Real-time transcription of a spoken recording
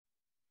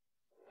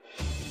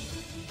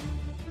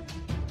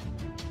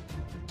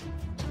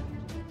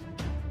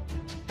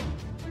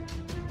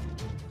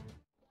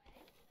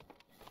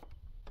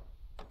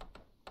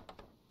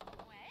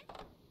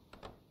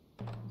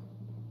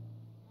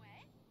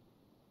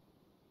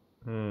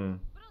Hmm.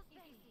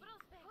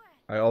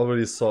 I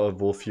already saw a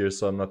wolf here,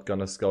 so I'm not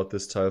gonna scout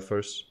this tile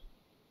first.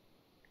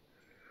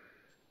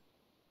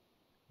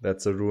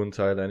 That's a ruin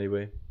tile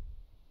anyway.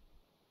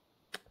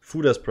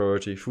 Food has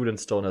priority. Food and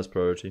stone has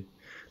priority.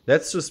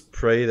 Let's just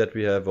pray that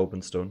we have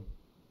open stone.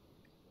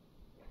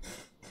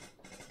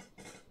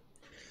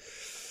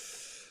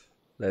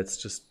 Let's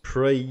just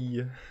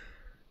pray.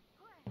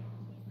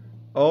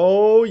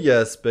 Oh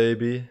yes,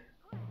 baby.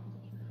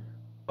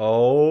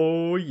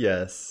 Oh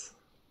yes.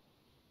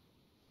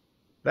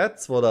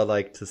 That's what I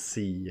like to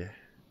see.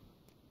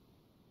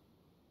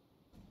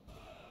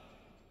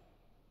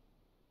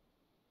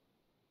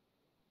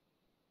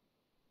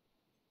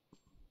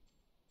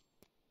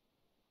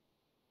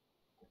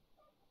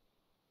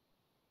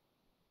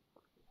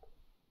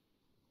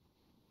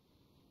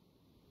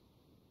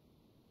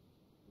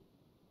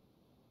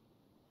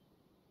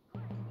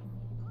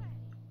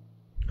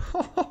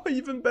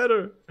 Even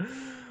better.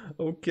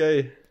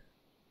 Okay.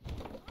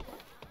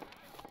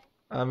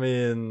 I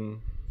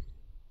mean,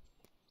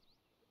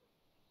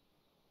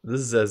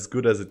 this is as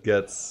good as it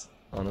gets,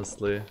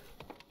 honestly.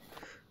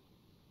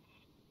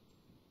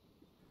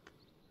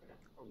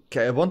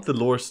 Okay, I want the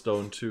lore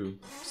stone too.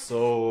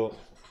 So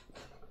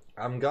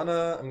I'm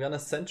gonna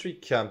sentry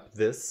camp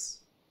this.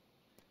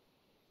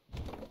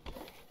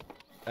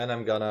 And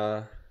I'm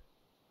gonna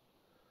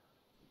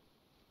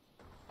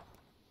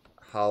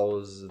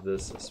house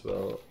this as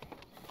well.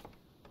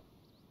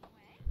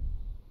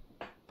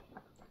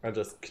 I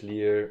just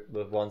clear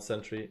with one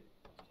sentry.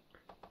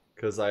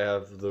 Because I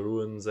have the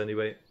ruins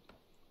anyway.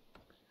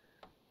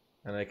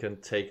 And I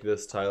can take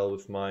this tile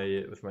with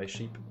my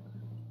sheep.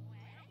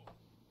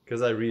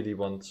 Because I really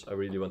want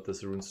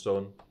this rune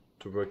stone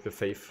to work the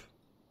faith.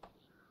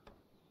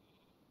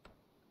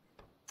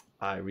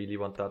 I really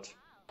want that.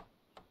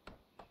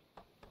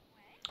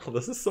 Oh,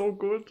 this is so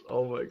good.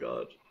 Oh my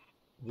god.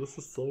 This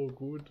is so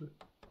good.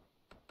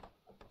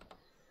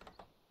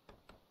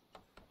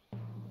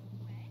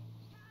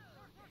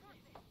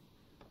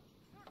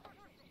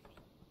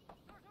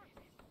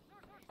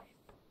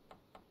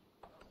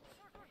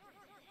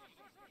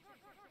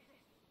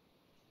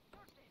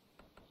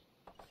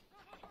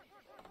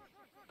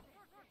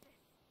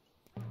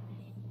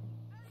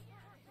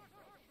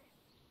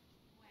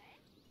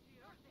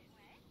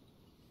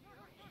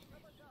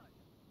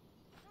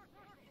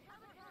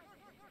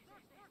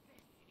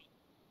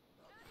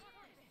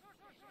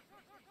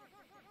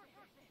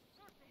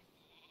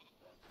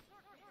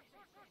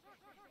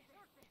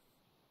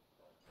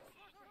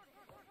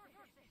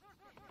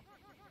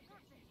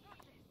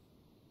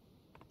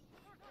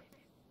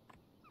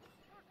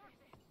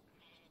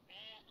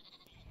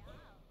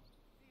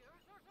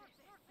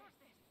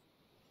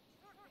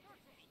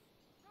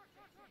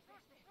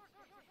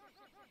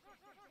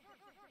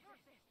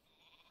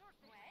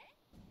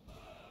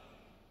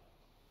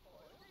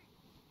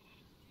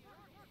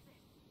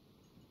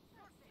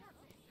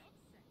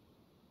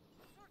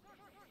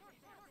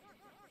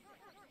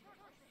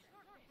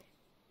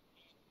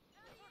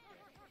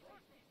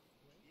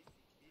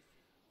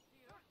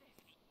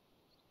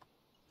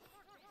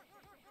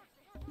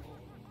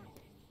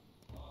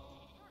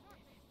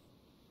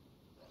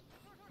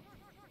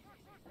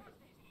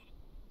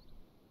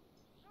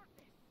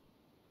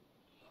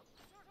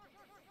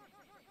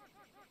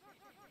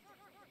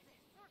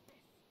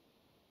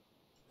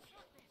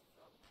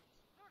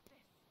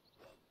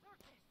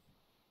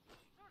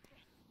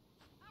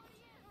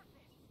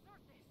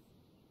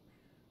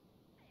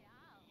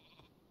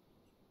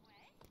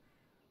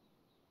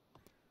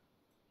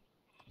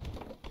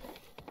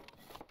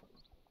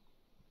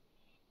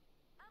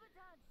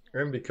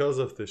 And because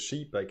of the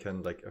sheep I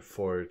can like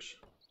afford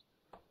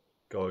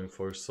going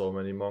for so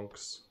many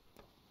monks.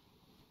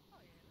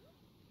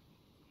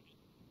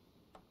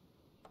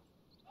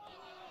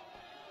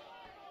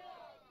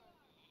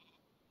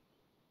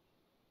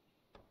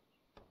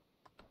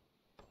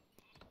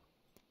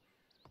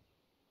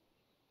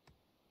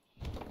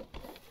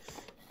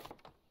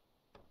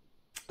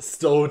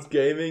 Stoat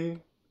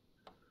Gaming?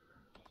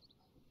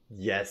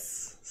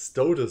 Yes,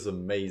 Stoat is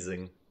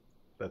amazing.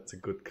 That's a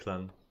good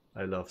clan.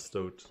 I love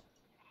Stoat.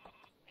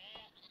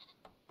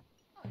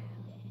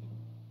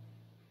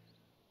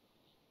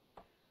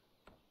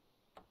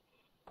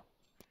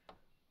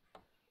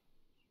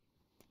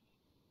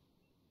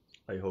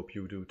 I hope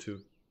you do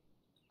too.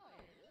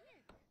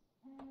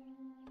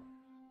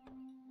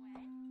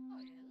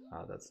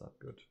 Ah, that's not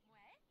good.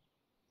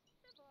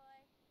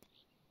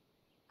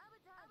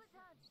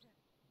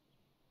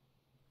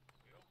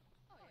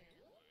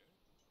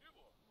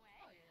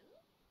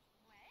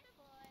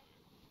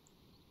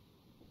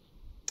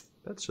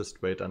 Let's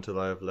just wait until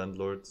I have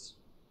landlords.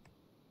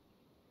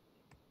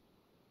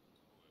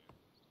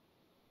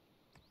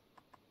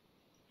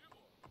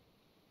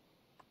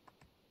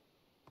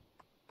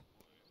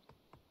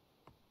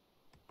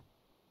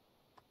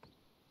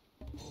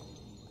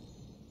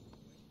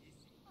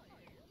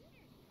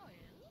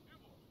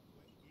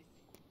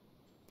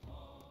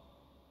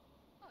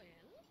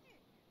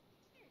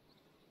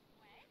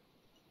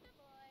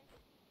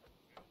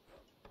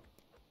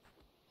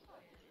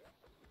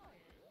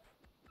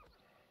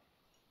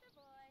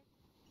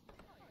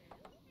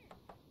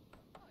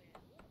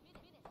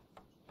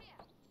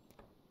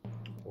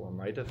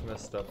 might have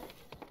messed up.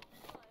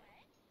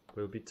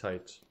 Will be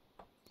tight.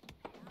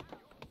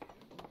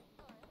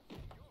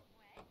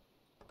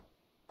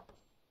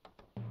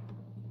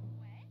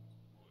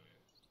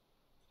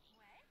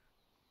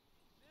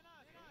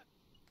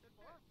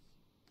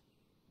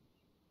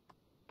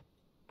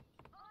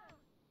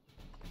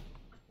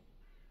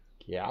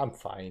 Yeah, I'm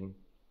fine.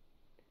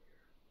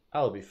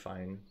 I'll be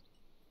fine.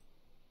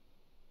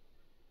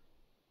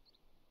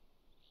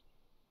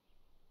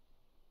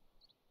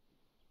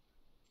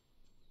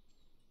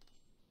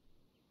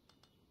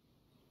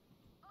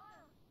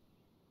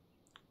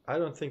 I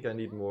don't think I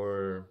need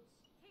more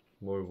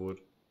wood.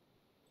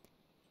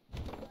 I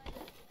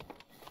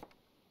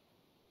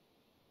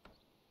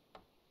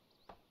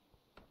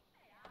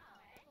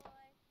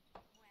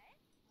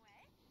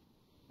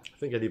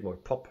think I need more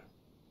pop.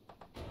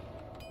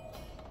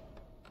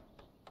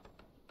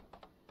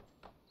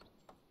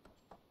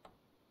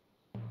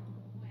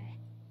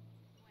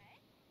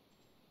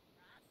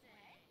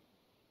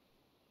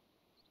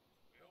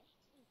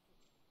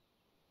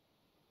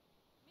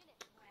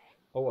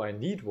 Oh, I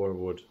need more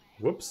wood.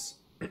 Whoops.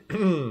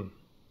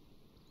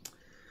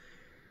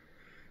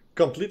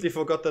 Completely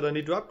forgot that I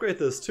need to upgrade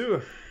this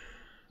too.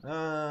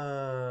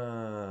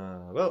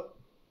 Well.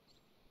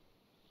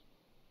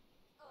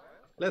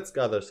 Let's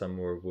gather some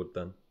more wood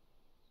then.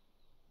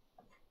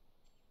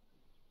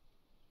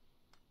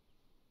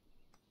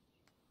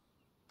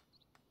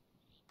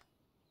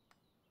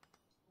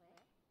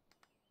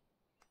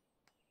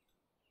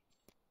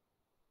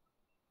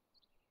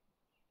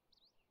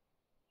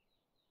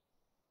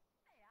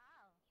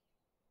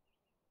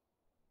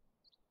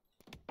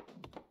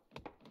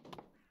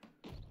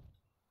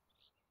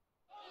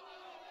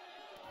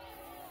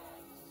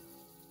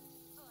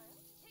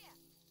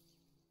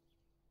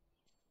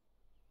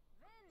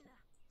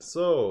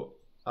 So,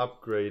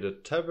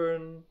 upgraded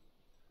tavern,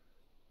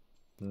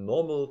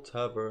 normal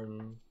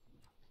tavern,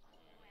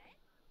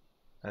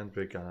 and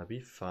we're gonna be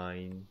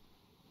fine.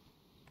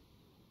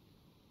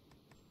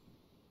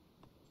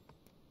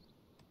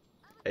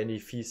 Any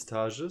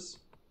feastages?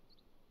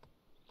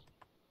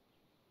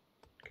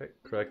 Okay,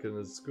 Kraken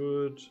is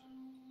good.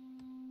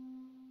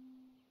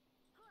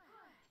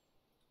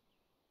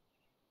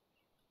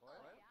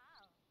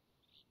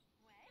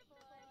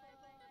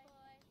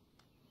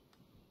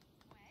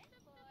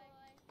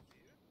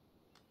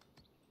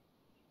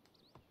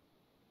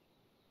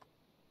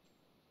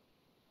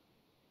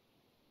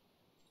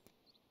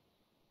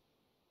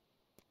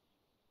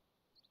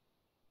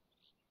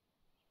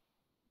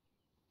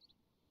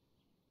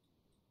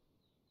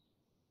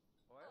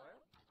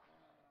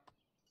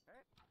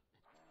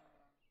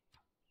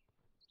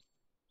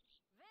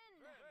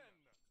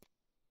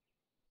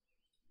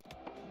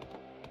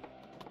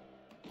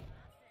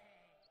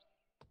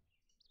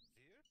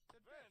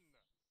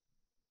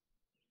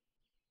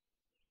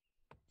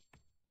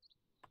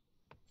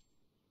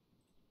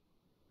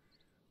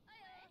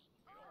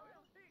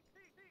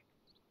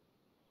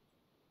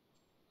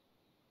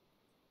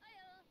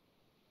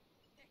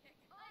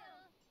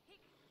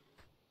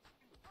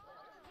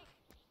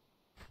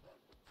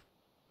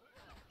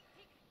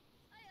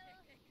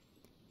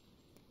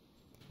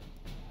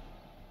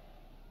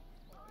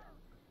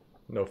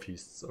 No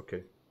feasts,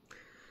 okay.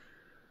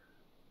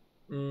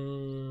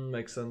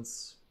 Makes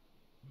sense.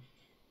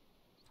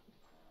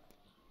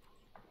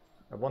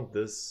 I want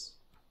this.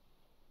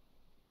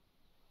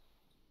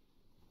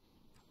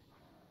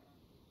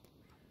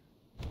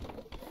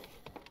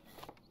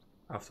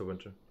 After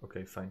winter,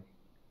 okay, fine.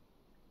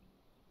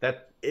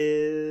 That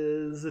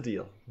is a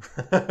deal.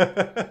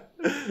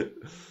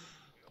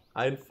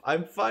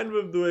 I'm fine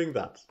with doing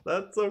that.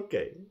 That's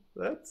okay.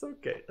 That's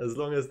okay. As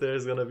long as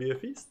there's gonna be a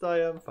feast,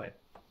 I am fine.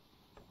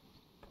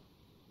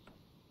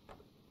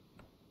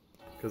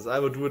 Because I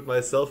would do it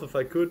myself if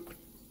I could.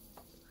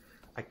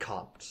 I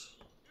can't.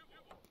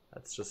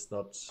 That's just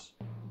not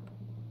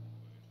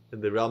in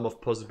the realm of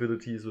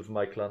possibilities with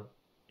my clan,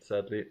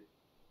 sadly.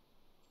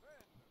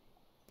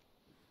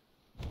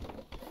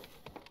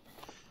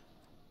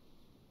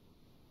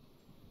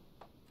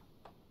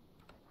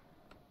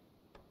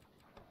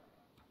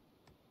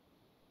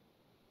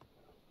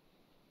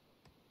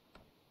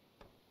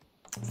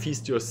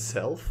 Feast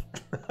yourself?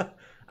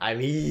 I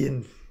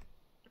mean,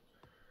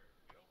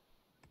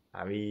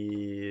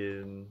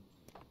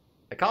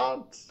 I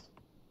can't.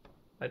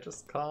 I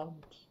just can't.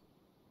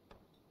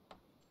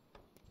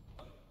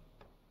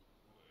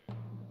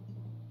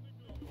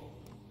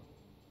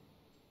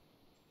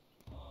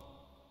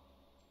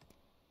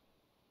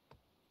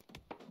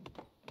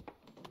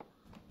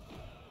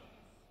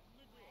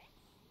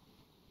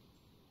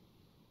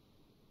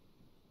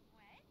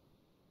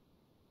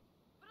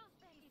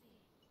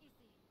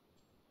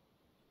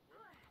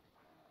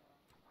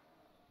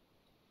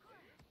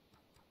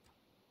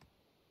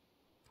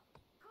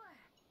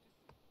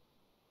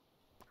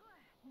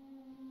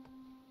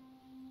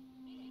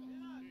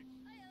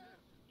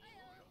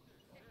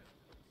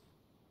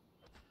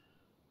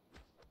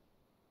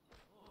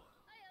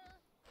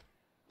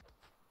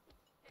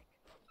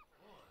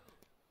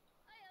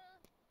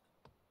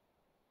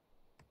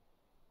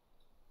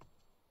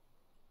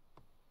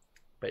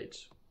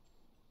 Bait.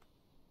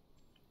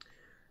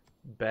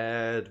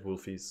 Bad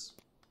wolfies.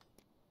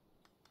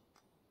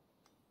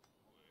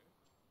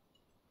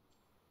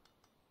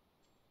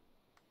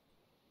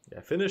 Yeah,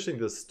 finishing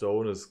the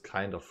stone is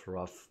kind of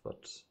rough,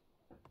 but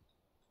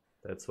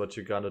that's what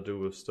you gotta do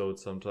with Stoat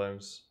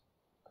sometimes.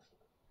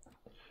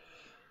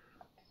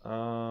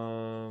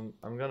 I'm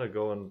gonna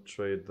go and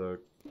trade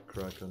the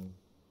Kraken.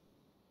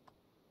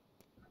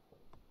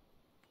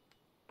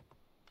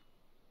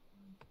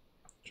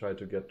 Try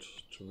to get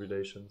to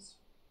relations.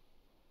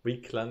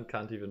 Weak clan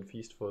can't even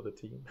feast for the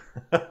team.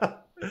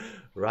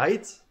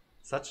 Right?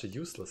 Such a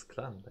useless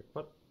clan. Like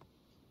what?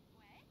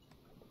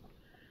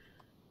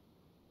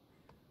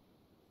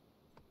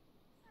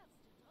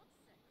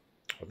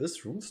 Oh,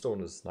 this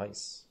runestone is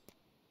nice.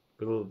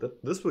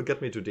 This will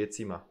get me to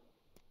Decima.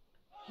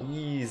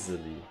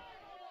 Easily.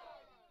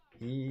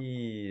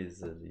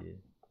 Easily.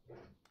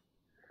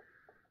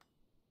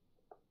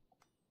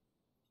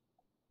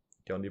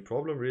 The only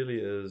problem really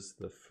is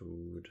the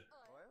food.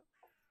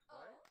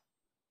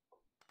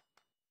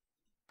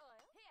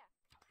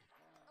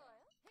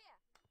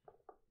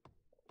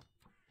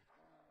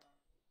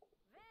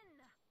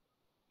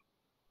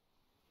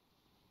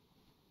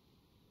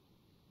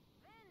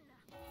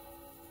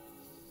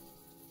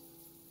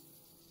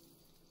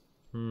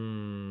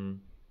 Hmm.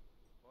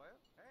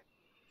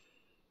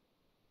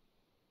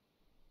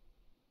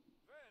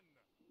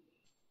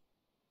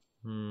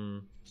 Hmm.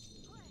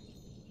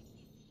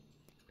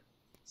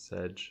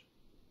 Sedge.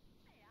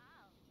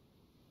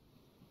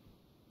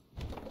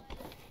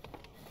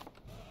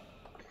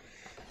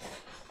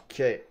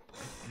 Okay.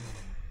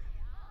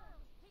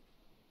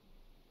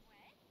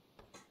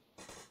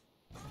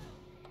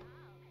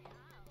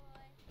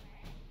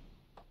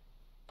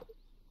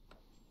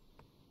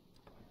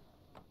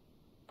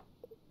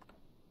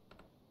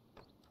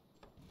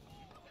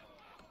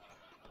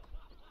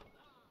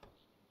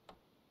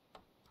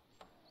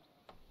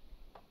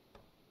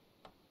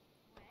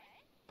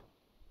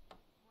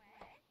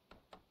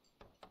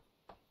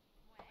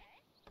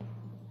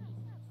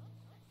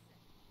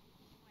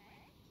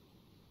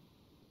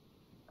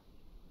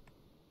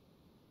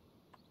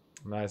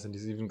 Nice, and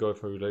he's even going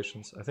for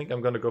relations. I think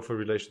I'm gonna go for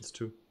relations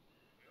too.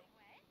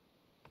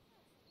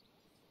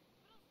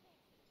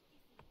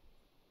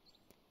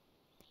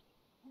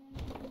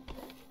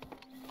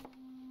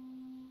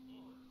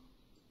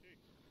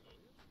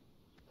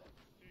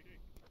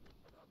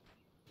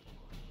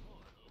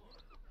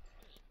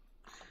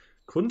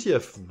 Couldn't he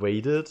have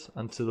waited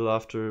until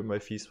after my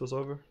feast was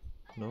over?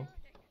 No?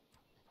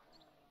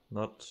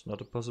 Not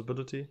a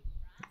possibility?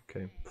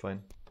 Okay,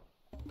 fine.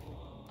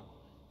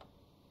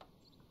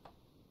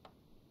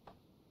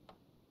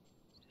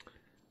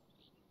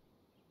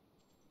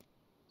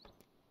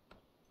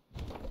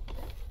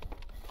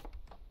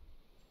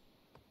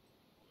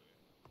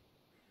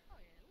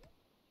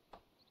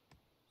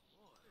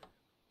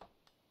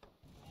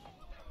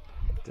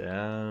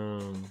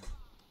 Damn.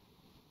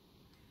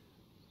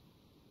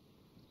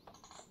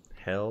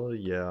 Hell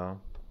yeah.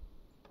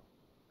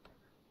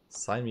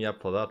 Sign me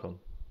up for that one.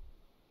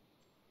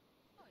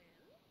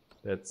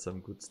 That's some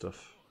good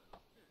stuff.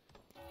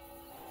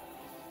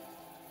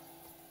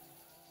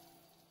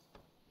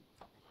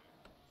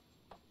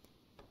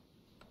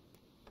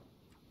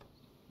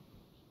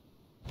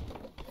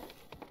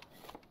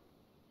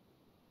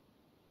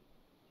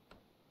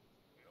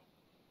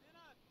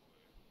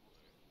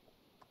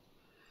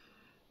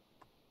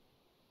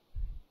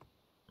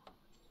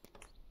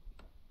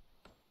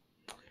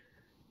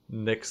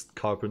 Next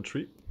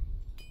carpentry.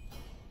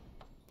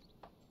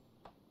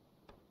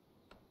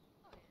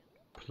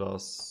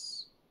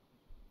 Plus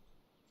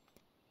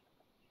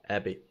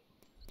Abbey.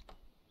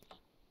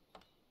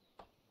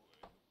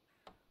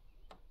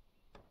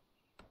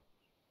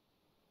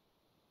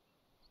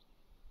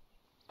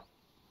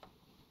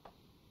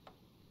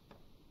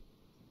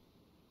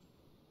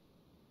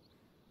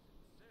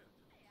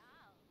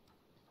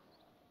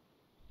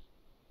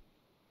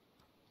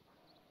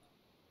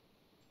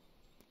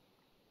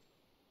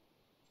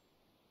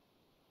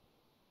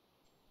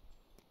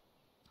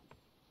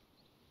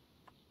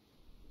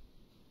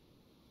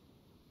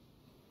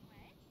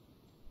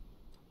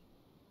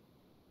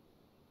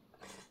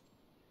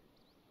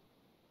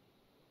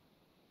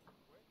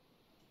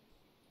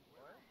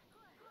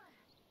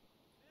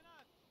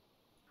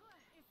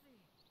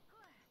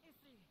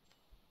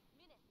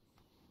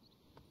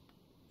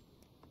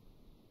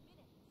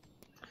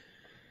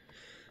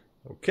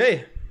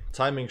 Okay,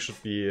 timing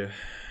should be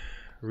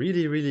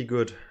really, really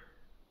good.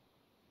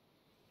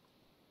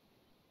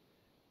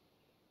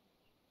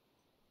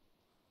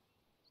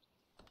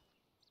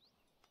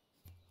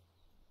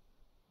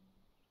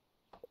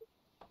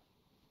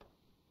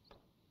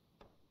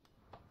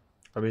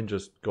 I mean,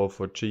 just go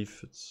for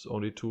chief. It's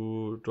only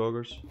 2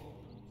 joggers.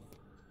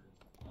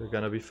 They're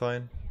gonna be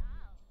fine.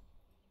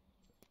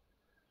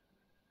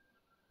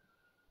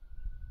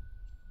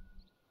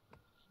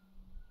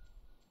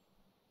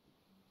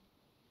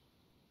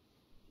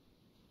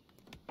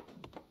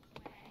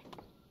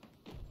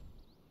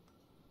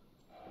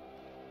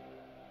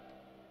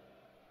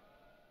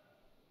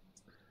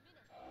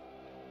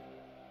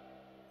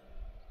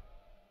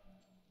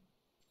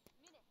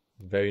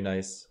 Very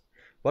nice.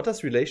 What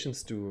does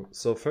relations do?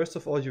 So first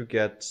of all, you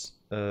get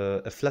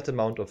a flat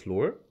amount of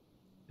lore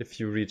if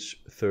you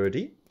reach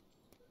 30,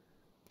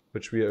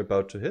 which we are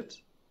about to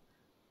hit.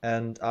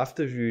 And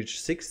after you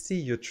reach 60,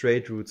 your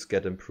trade routes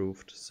get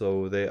improved,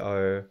 so they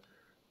are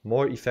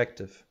more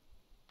effective.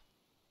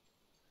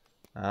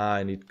 Ah,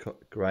 I need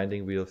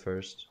grinding wheel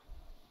first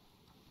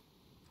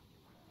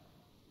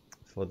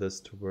for this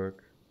to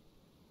work.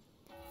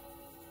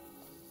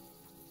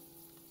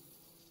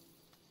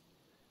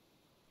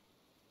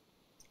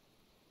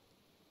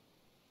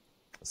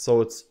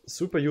 So it's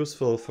super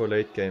useful for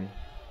late game.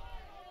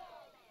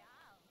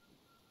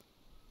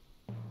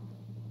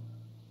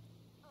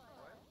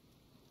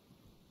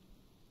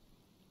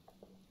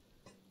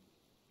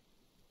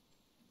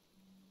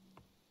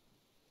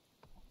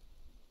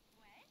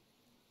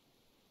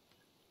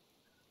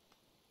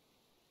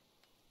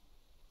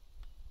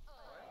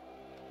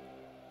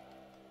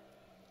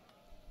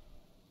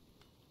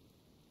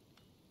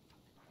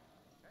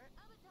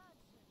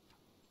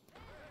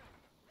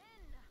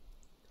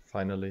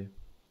 Finally.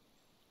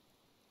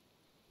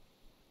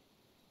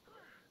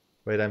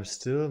 Wait, I'm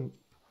still...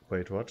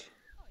 Wait, what?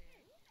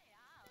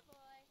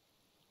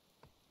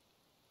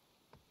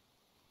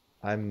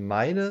 I'm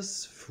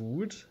minus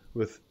food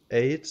with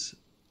 8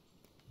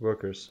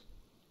 workers.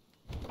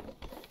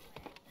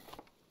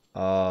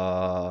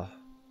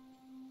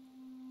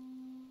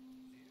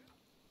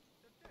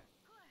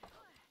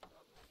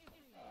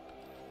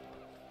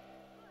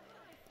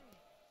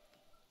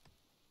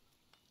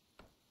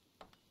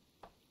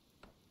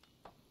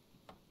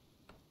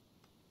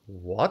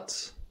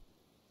 What?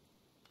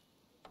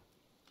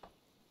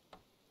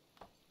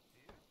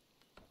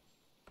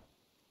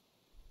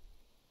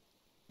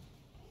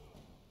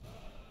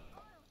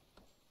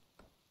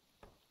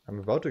 I'm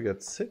about to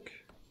get sick.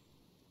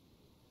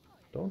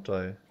 Don't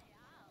I?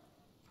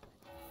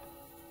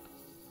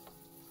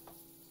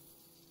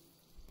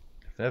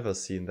 I've never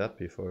seen that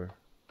before.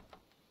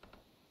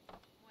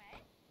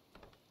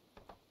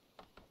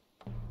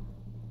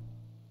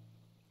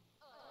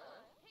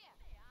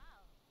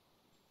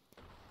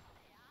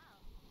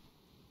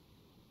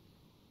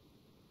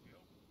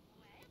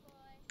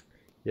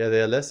 Yeah,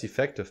 they are less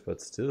effective, but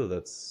still,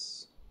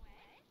 that's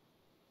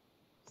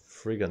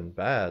friggin'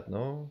 bad,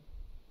 no?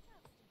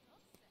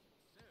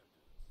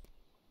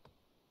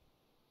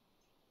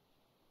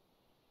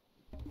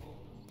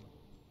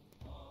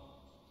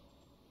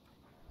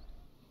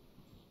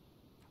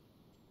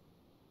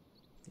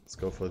 Let's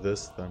go for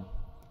this then.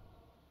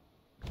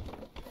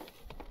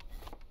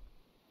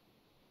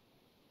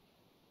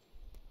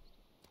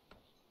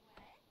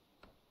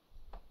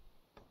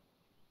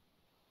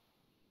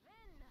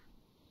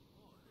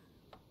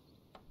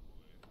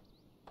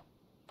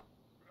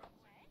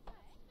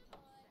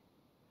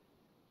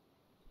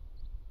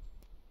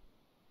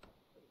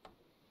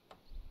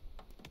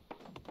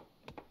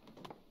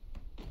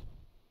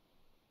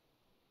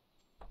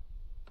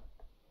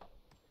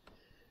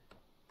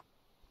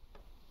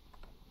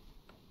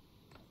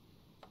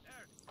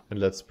 And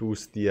let's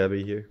boost the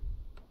Abbey here.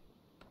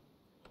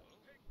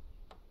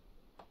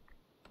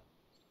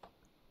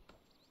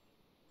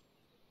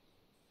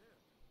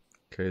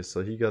 Okay,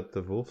 so he got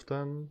the wolf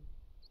done.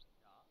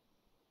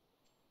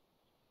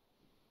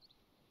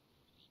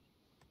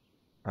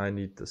 I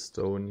need the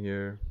stone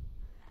here.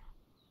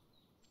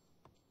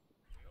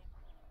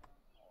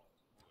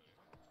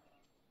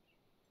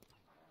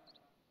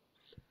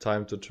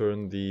 Time to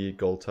turn the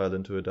gold tile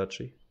into a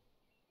duchy.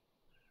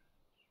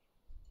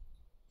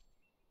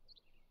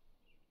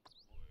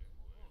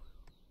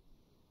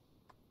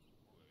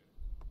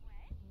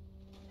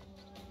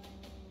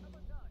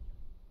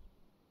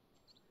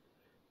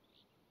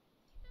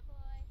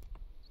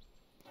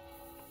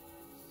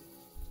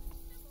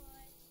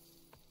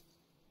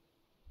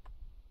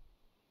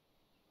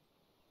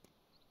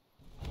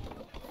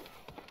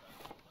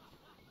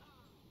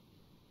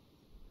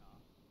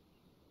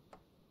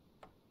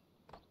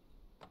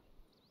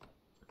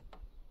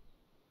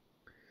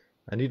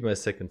 I need my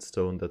second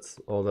stone, that's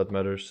all that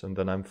matters, and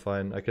then I'm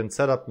fine. I can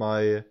set up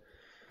my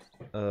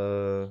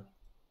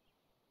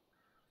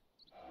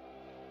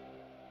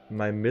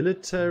my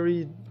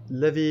military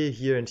levy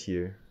here and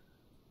here.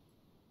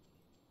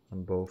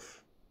 On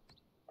both.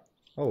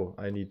 Oh,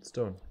 I need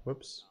stone.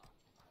 Whoops.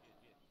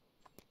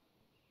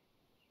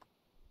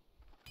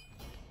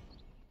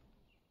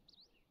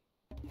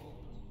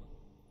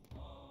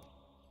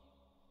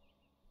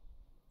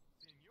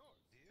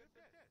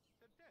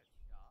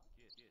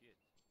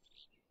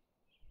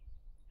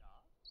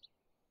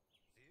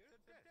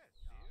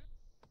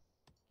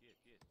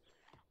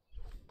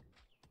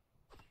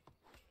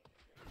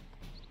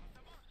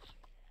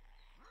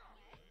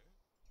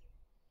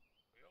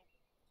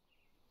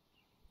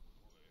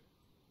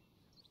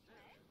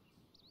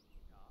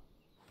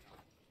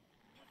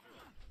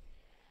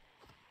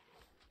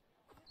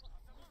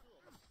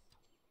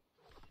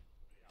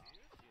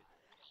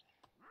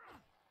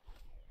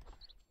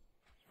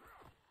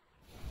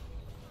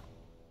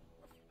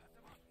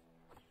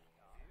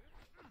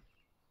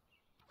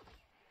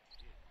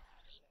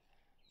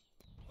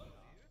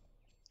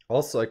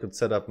 Also, I could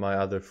set up my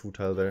other food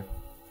tile there.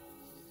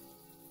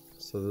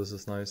 So this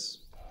is nice.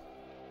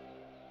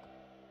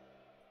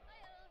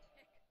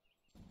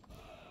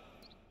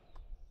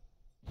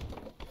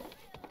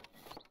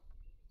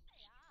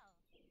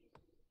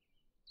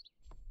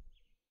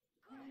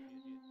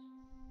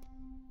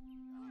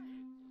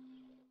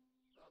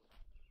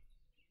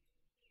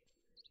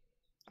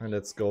 And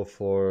let's go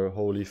for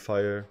Holy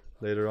Fire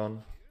later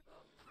on.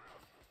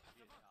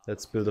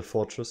 Let's build a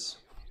fortress.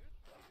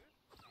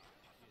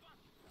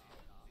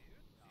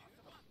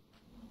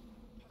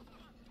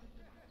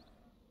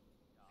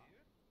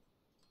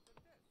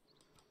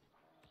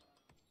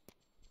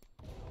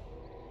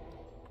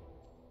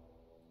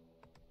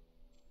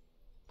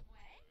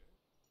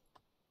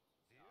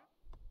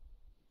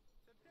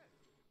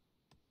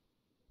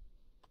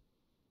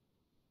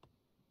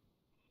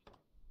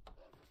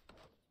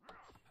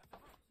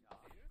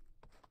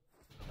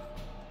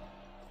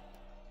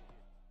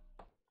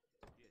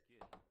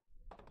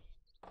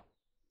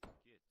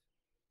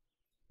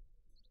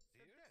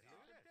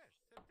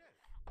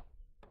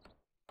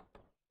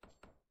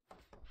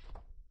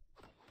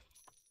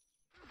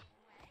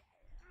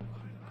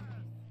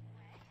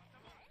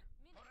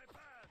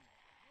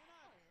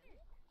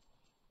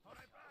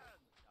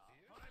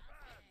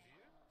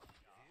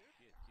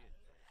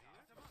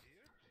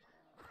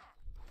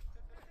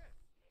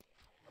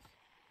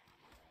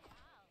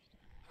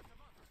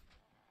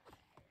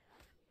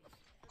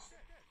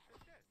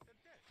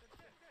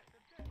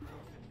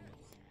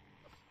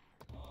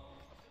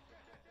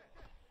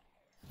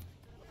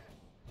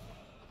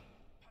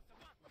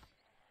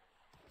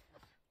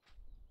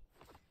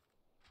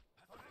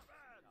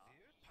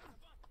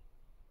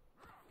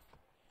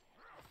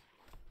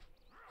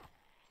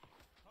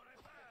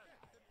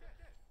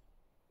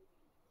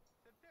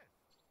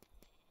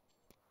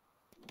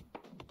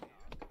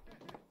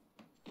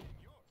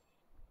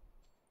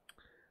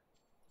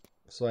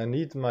 So I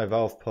need my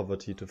Vow of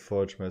Poverty to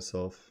forge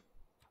myself.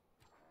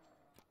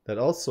 That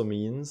also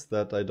means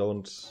that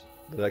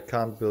I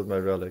can't build my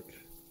relic.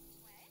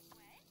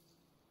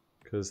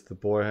 Because the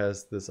boar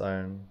has this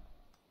iron.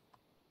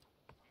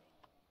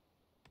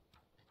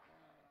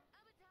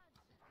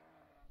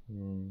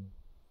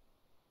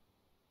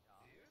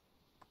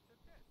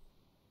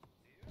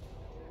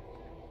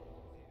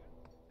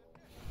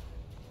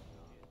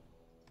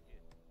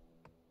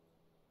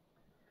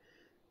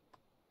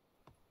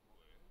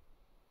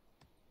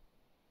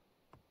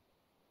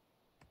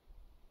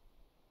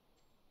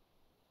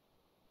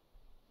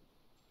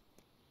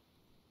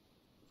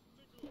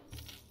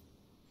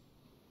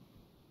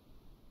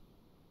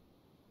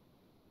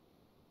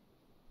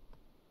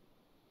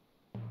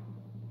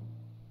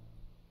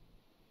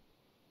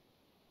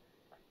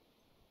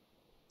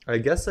 I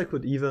guess I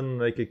could even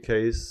make a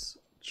case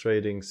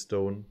trading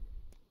stone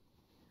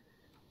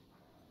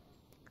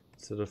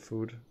instead of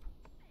food.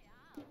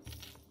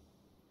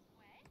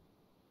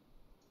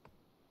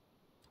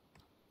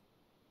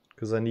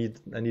 Because I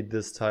need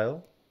this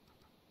tile.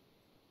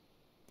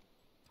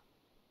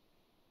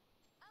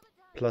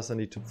 Plus I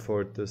need to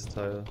forge this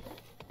tile.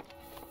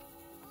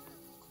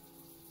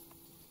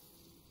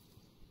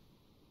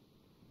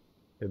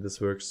 Yeah,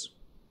 this works.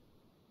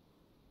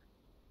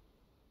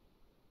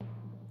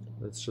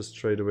 Let's just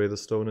trade away the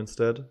stone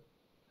instead.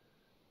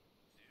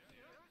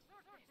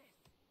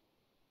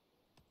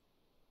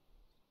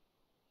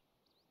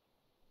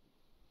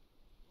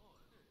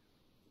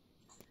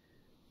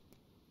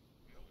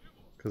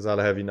 Because I'll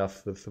have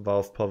enough with the Vow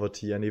of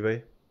Poverty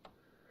anyway.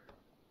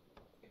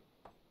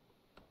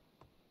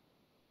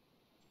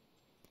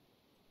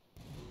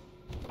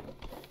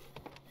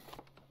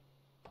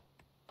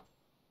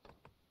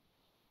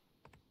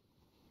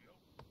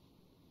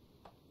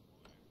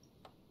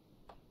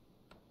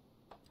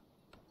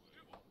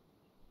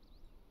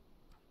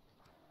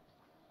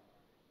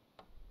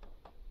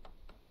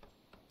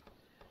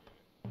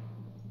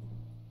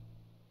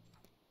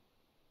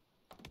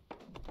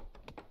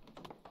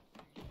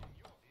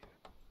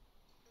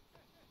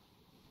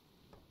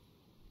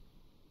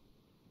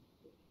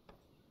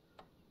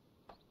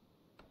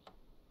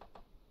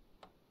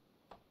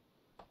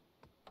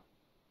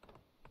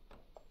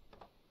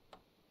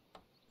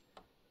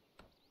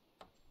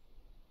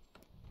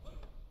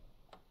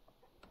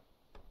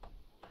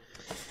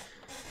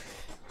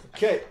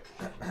 Okay,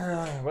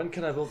 when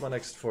can I build my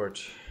next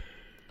fort?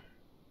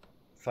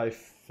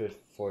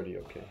 540,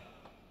 okay.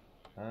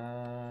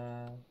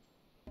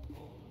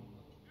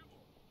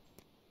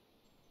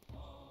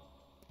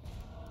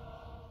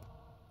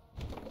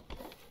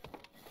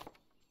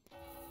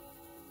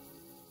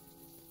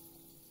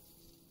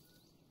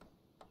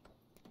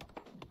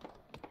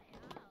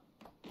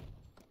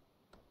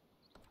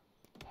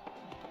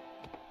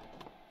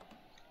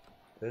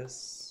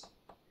 This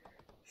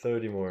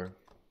 30 more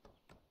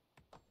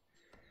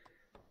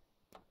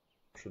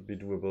should be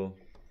doable.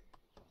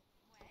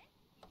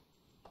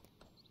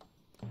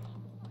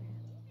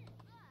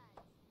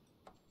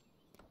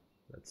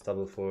 Let's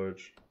double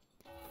forge.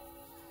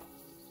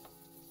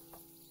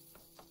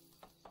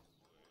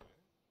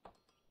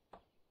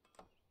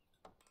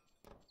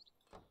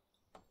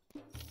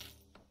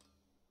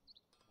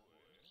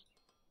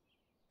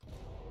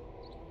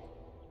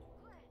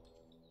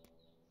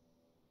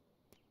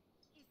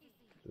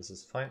 This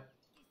is fine.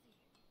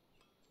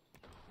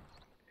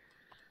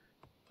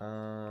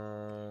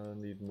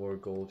 Need more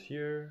gold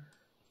here.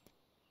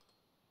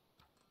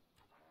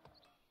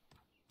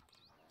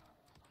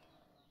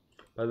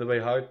 By the way,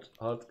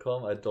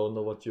 Hardcom, I don't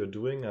know what you're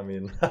doing. I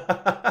mean,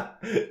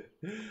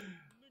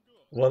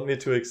 want me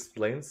to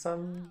explain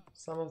some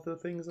of the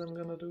things I'm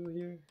gonna do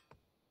here?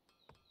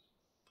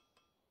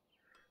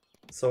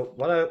 So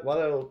what I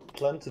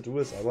plan to do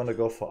is I want to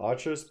go for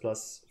archers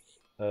plus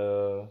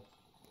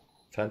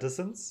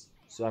fantasins.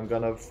 So I'm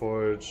gonna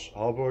forge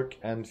Halborg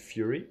and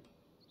Fury.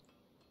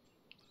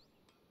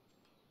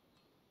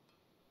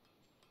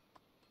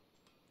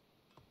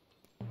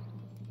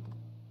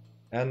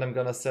 And I'm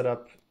gonna set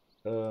up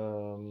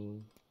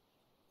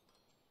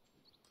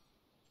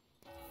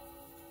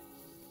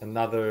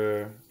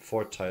another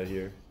fort tile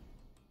here.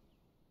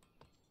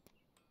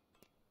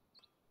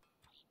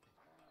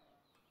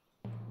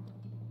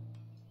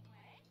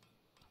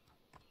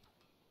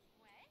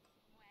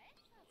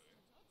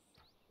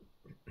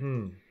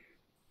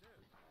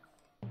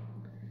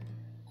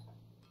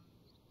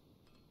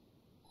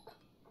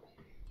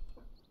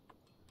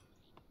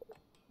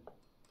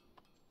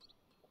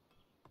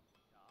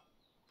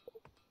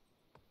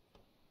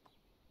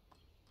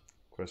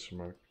 Question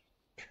mark.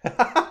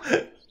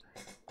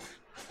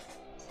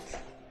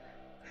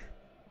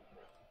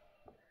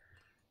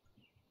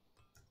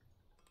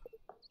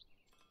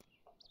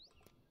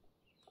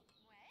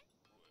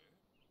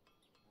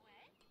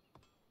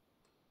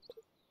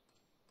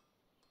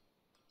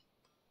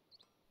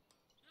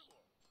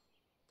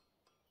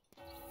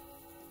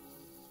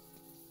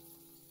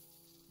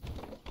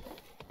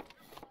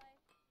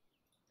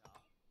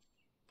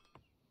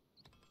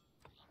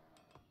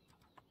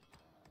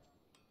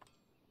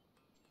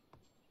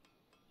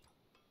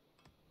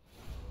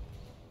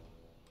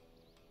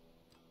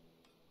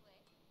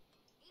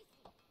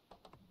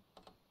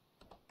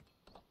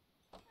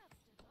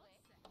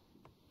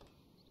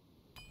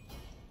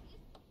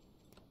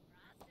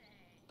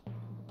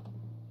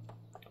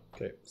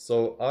 Okay,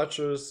 so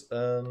archers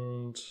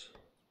and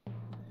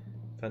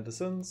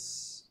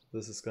fantasins.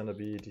 This is gonna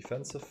be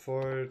defensive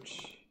fort.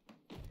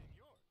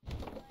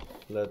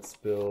 Let's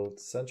build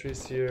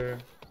sentries here.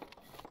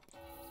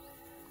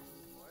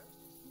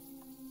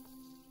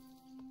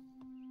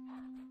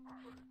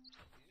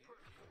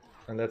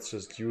 And let's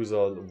just use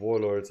our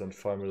warlords and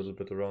farm a little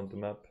bit around the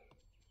map.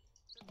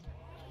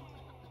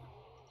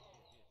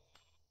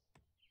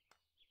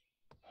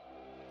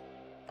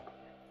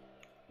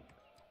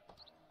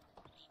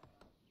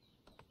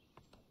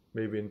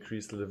 Maybe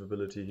increase the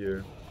livability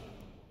here.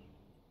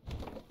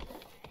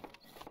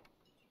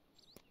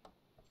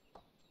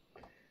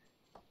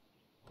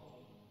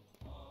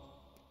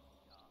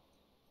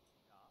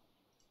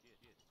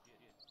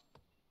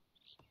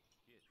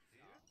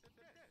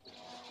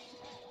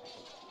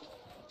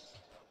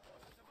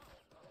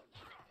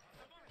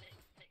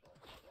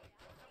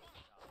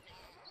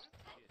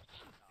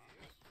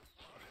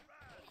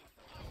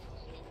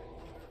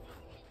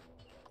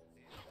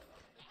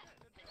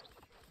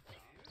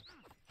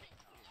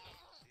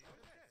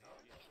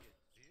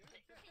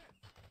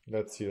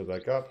 Let's heal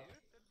back up.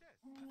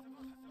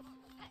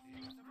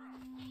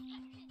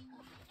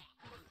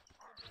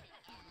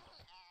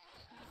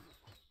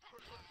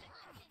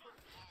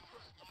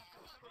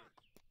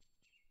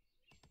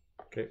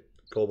 Okay,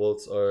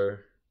 kobolds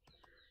are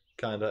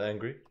kinda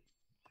angry.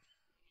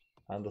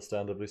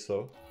 Understandably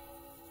so.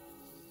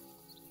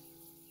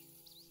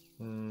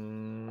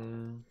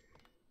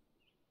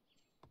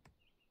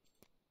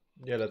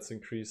 Yeah, let's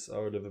increase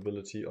our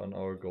livability on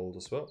our gold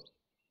as well.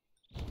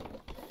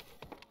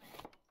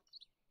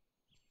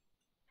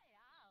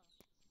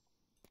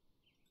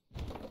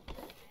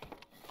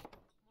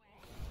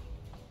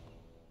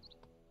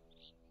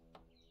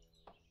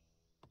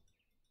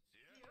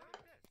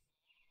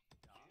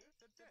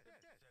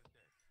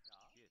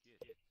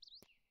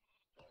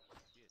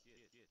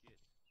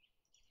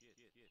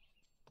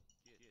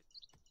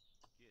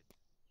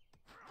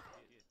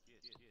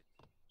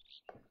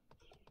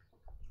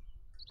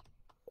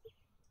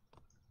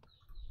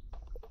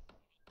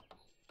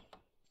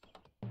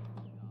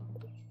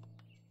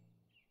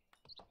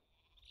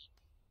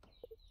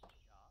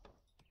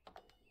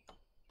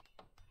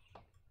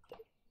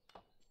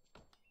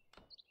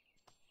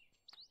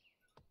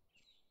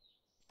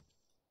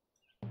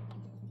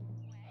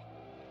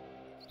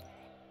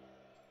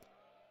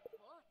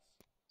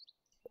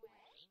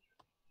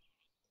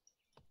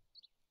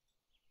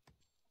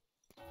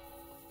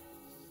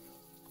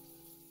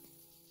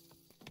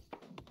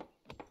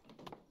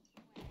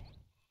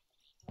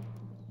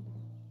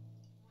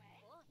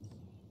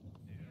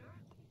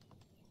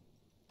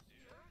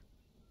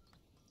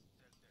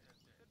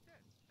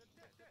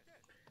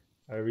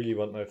 I really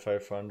want my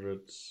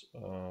 500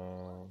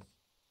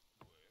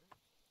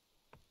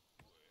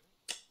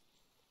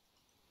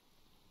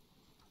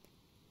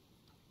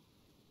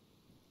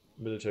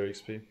 military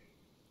XP.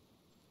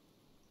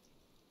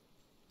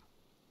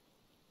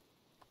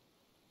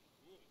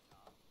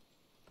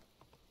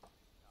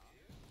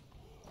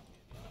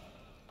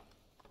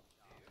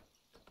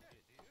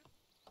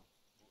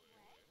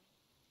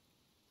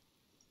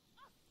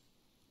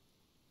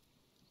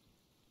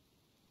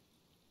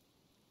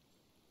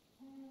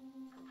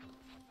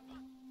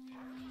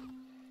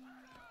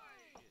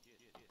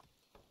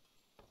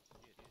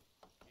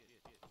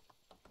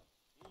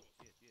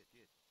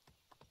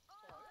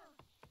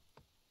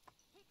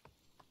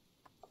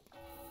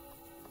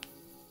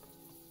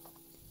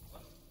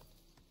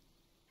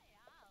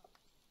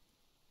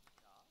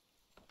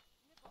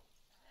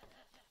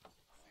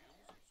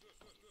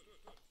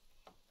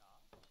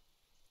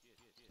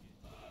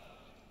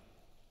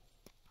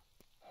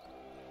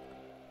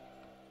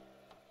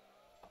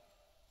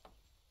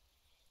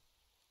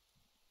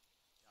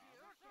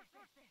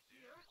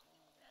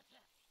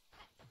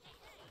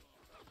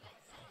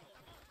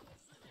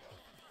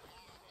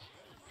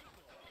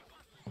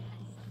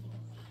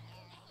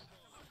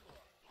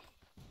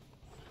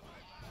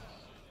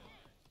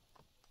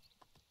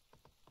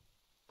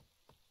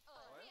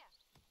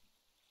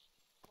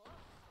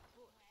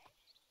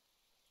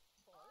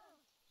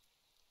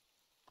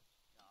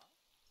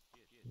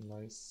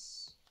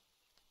 Nice.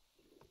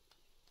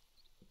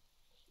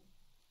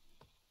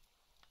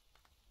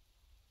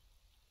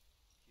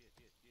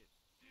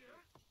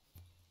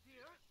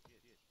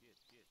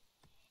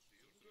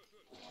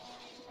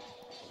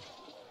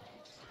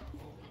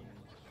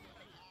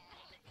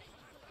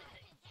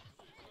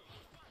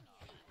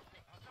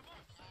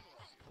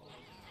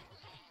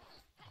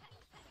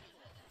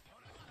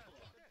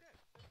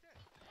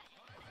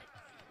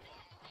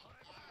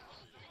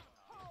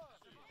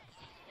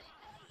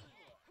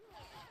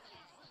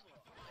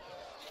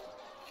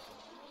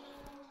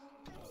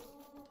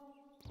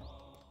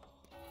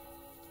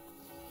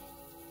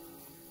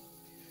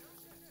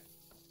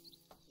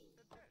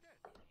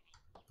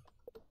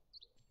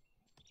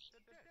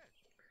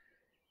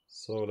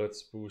 So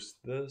let's boost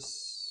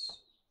this,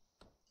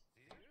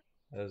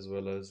 as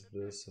well as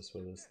this, as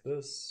well as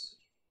this.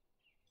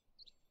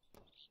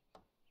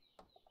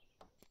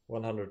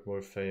 100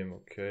 more fame,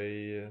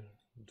 okay.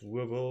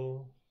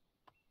 Doable.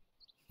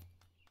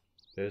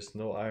 There's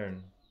no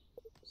iron,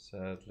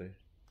 sadly,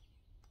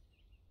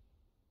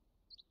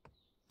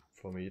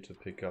 for me to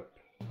pick up.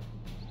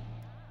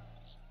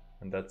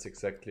 And that's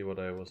exactly what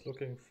I was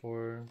looking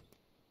for.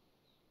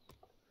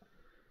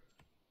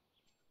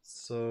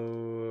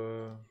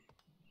 So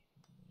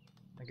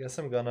I guess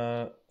I'm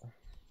gonna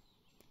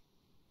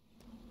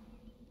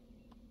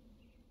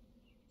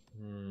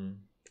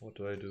what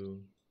do I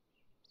do?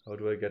 How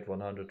do I get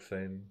 100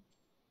 fame?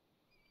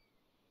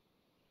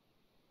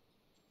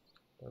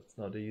 That's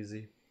not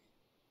easy.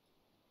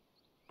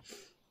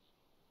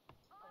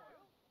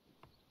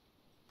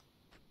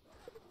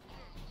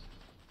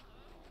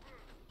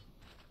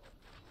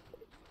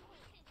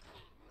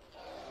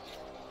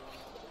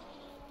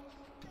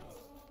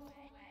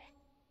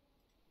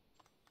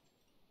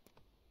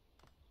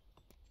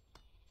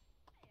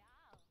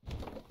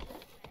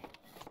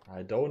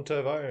 I don't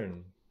have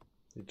iron.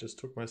 He just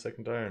took my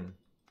second iron.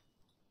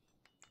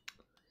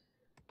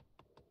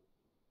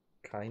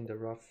 Kinda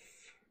rough.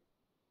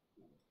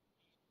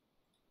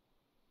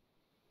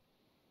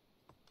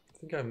 I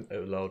think I'm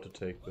allowed to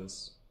take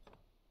this.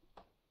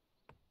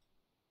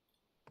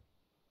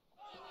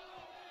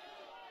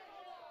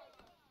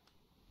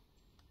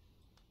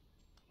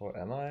 Or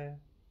am I?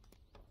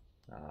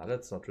 Ah,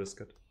 let's not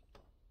risk it.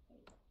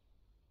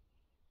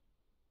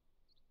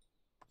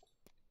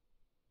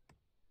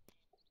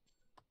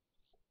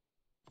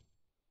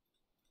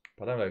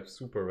 But I'm like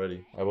super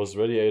ready. I was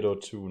ready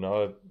 802.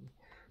 Now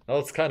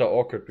it's kind of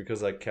awkward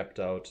because I capped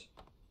out.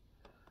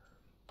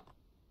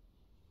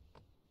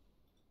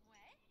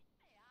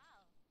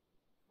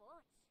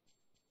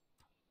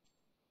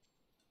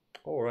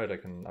 Alright, I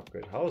can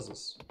upgrade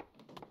houses.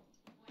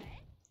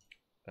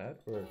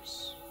 That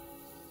works.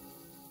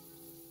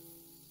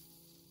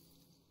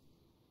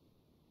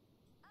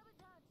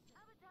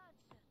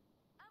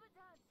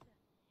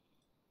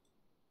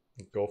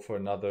 Go for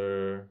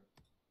another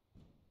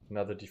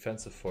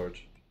defensive fort.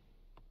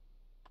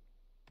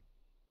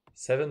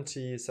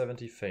 70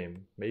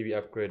 fame. Maybe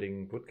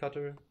upgrading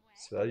woodcutter.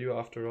 It's value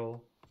after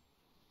all.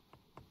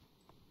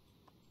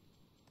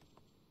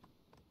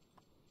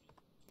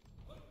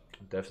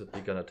 I'm definitely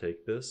gonna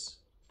take this.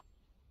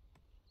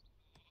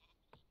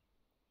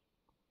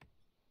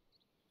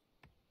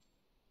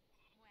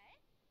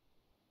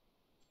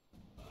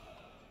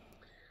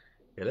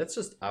 Yeah, let's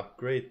just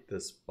upgrade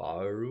this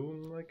bar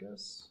room, I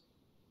guess.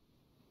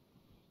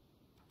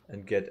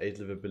 And get 8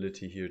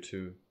 livability here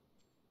too.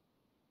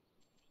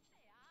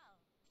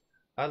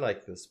 I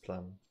like this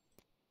plan.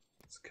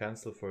 Let's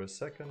cancel for a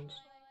second.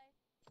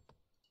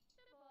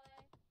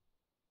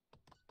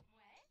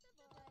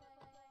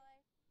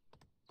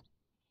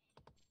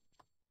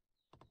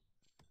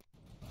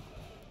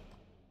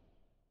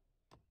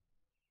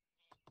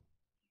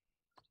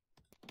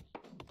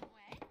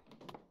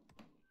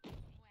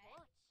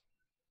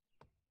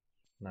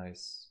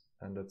 Nice.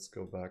 And let's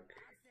go back.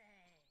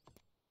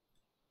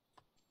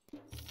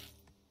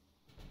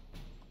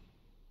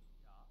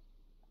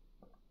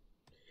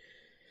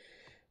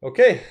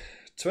 Okay,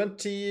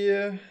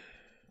 20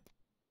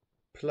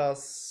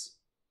 plus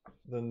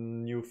the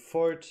new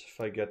fort if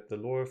I get the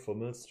lore for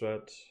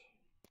Millstrat.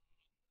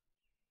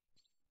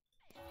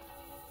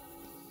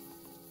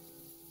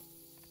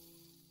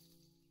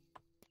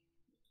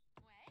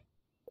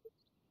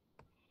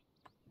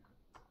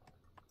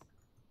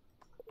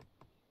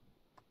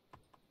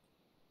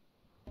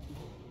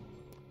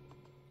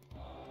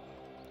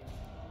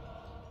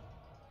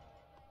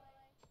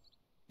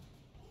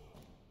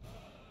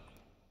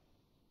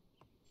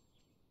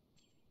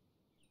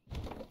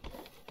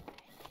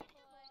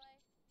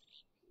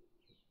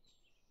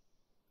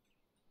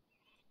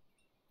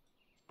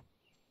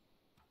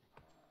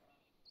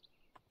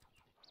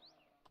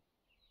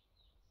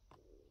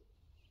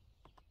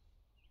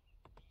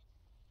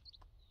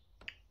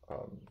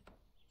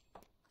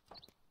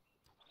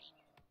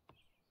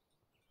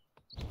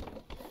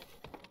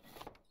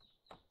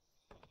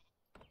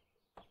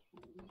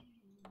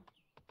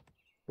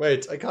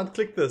 Wait, I can't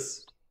click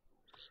this.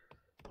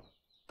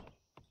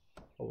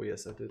 Oh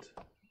yes, I did.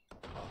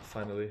 Oh,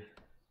 finally.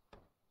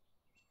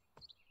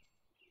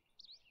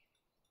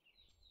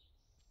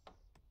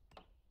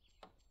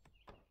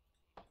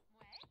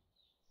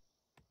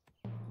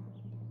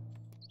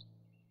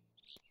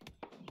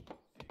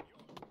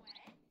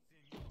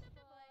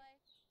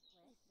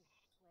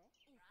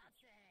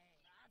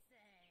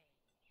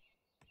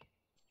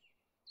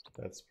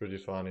 That's pretty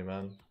funny,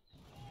 man.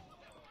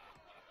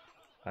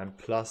 I'm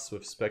plus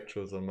with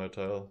spectrals on my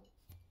tile.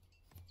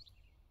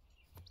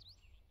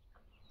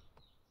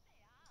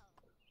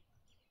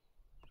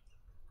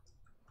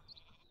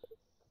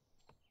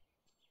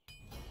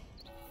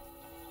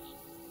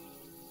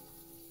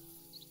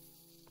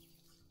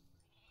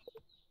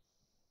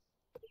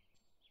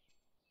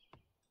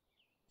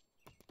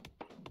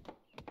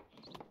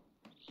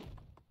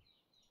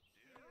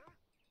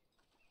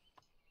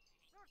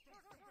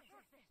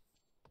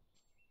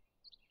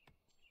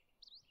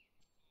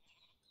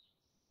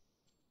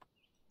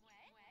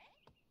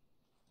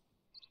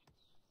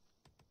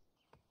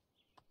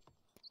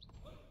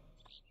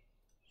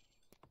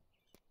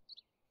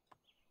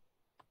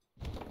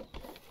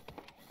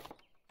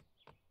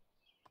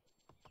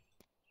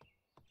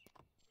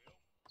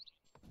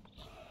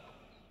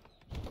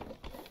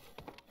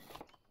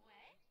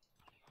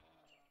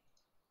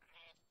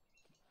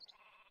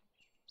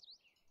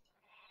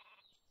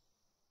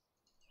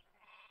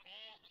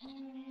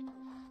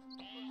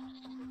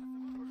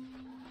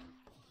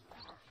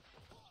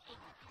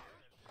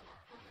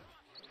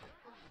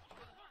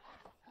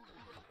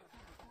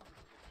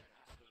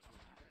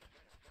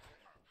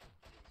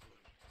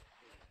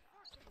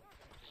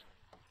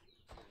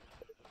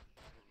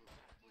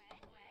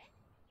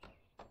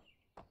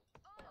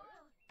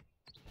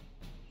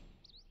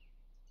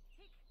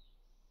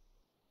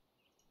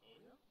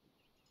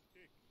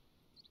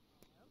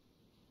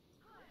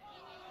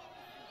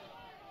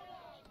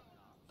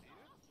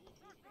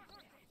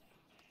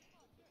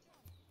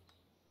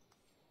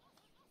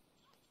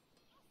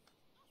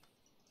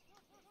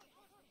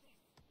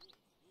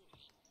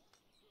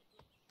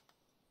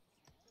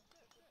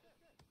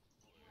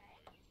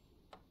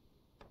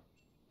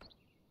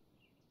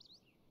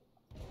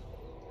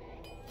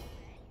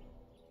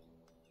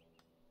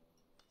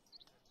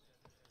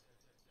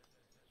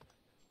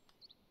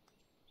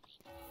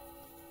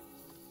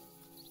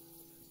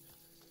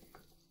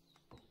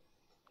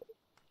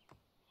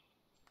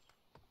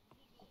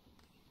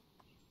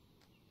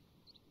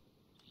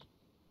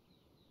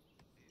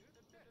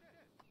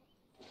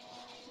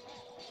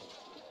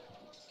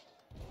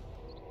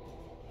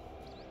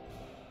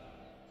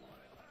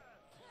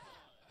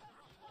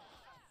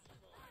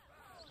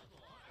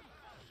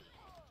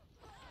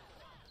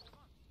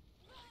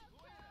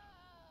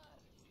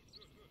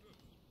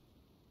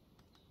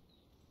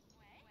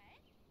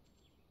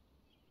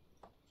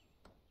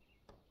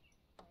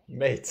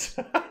 Mate.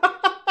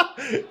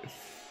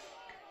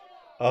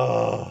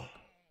 Ah.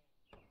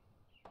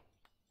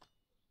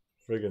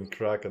 Friggin'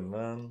 Kraken,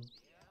 man.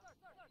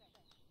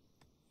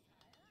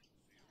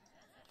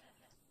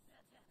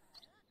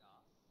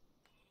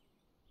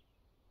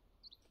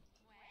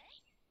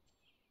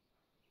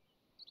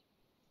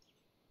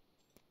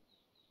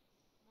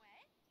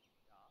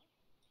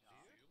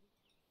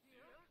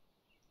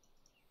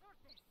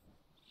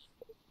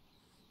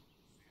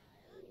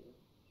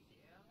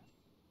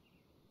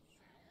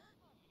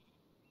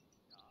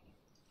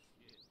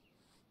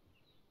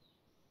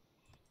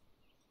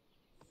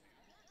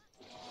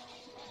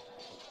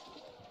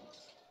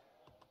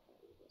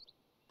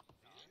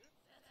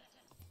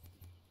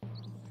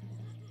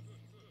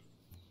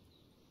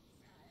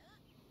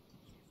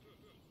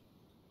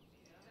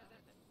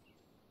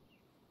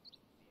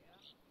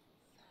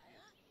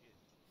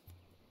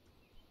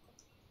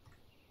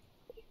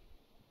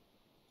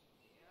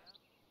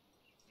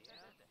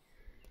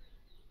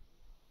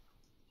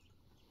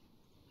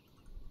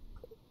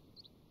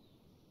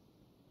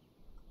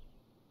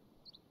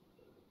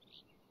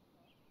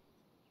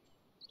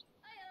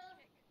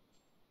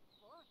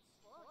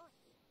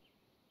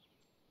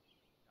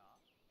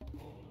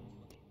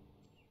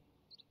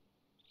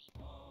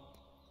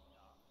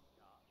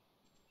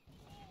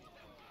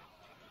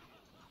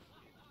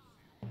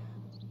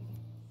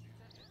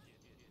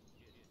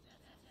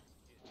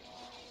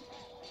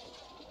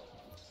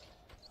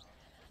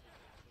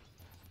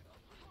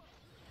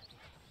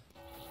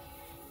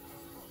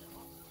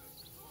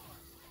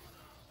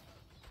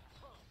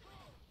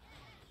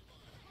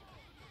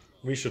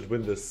 We should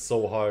win this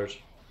so hard.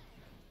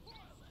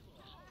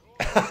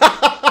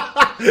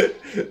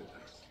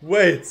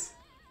 Wait.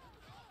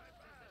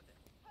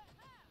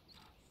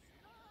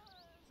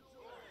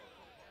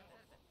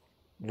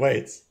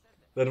 Wait.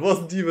 That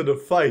wasn't even a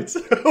fight.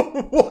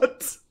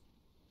 What?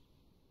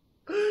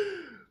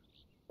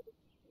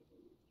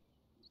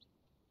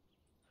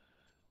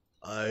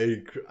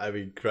 I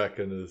mean,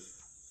 Kraken is...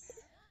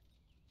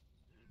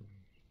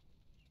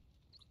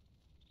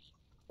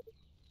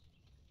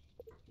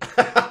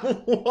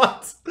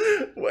 What?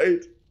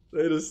 Wait,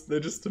 they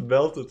just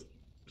melted,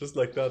 just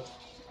like that.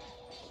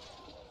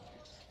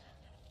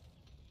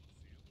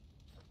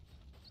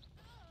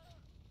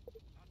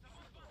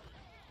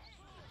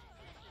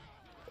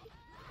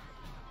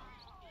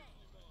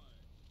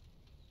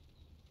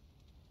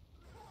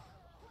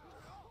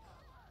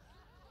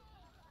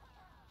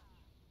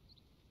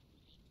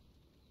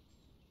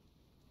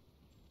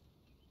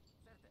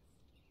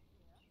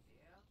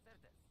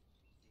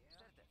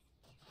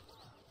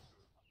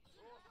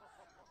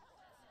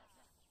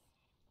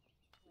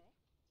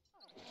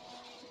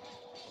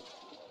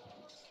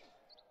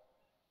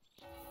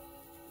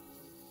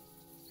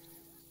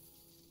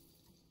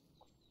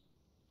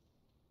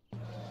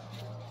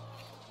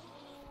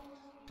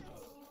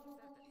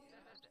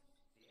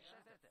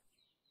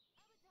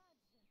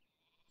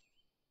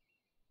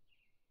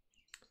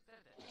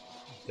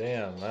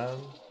 Damn, man.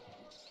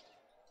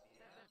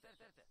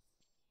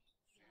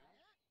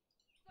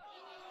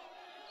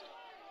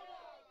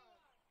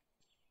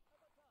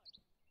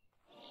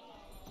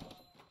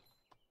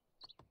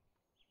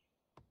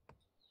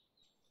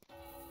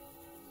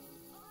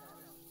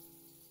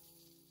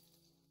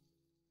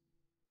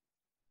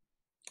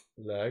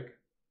 Lag.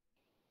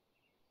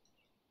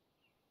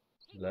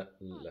 Lag.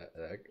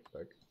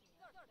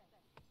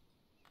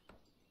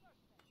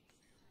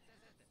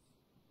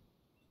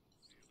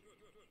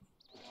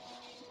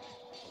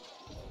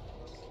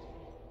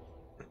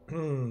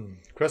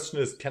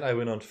 Question is, can I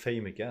win on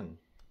fame again?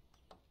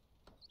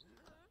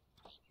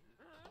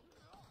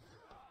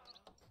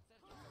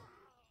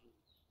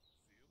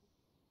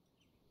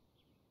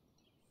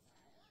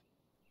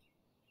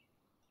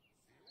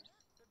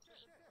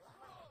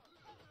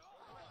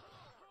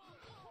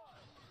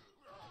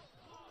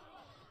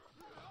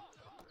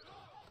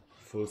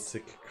 Full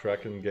sick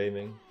Kraken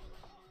gaming.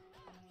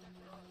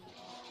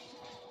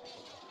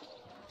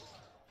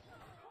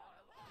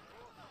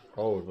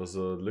 Oh, it was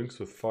a Lynx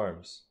with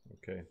farms.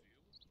 Okay.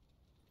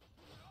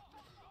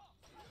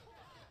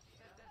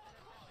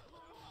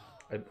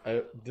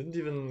 I didn't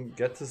even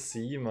get to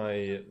see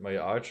my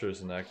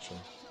archers in action.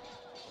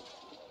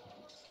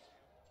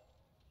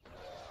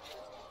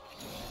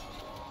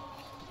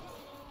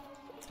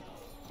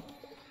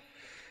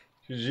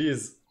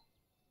 GG's.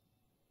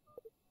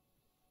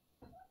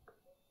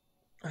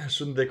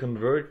 Shouldn't they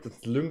convert?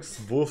 It's Lynx,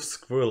 Wolf,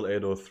 Squirrel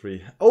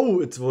 803.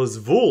 Oh, it was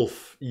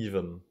Wolf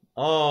even.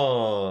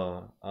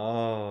 Oh,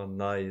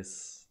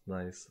 nice.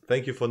 Nice.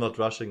 Thank you for not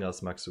rushing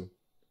us, Maxu.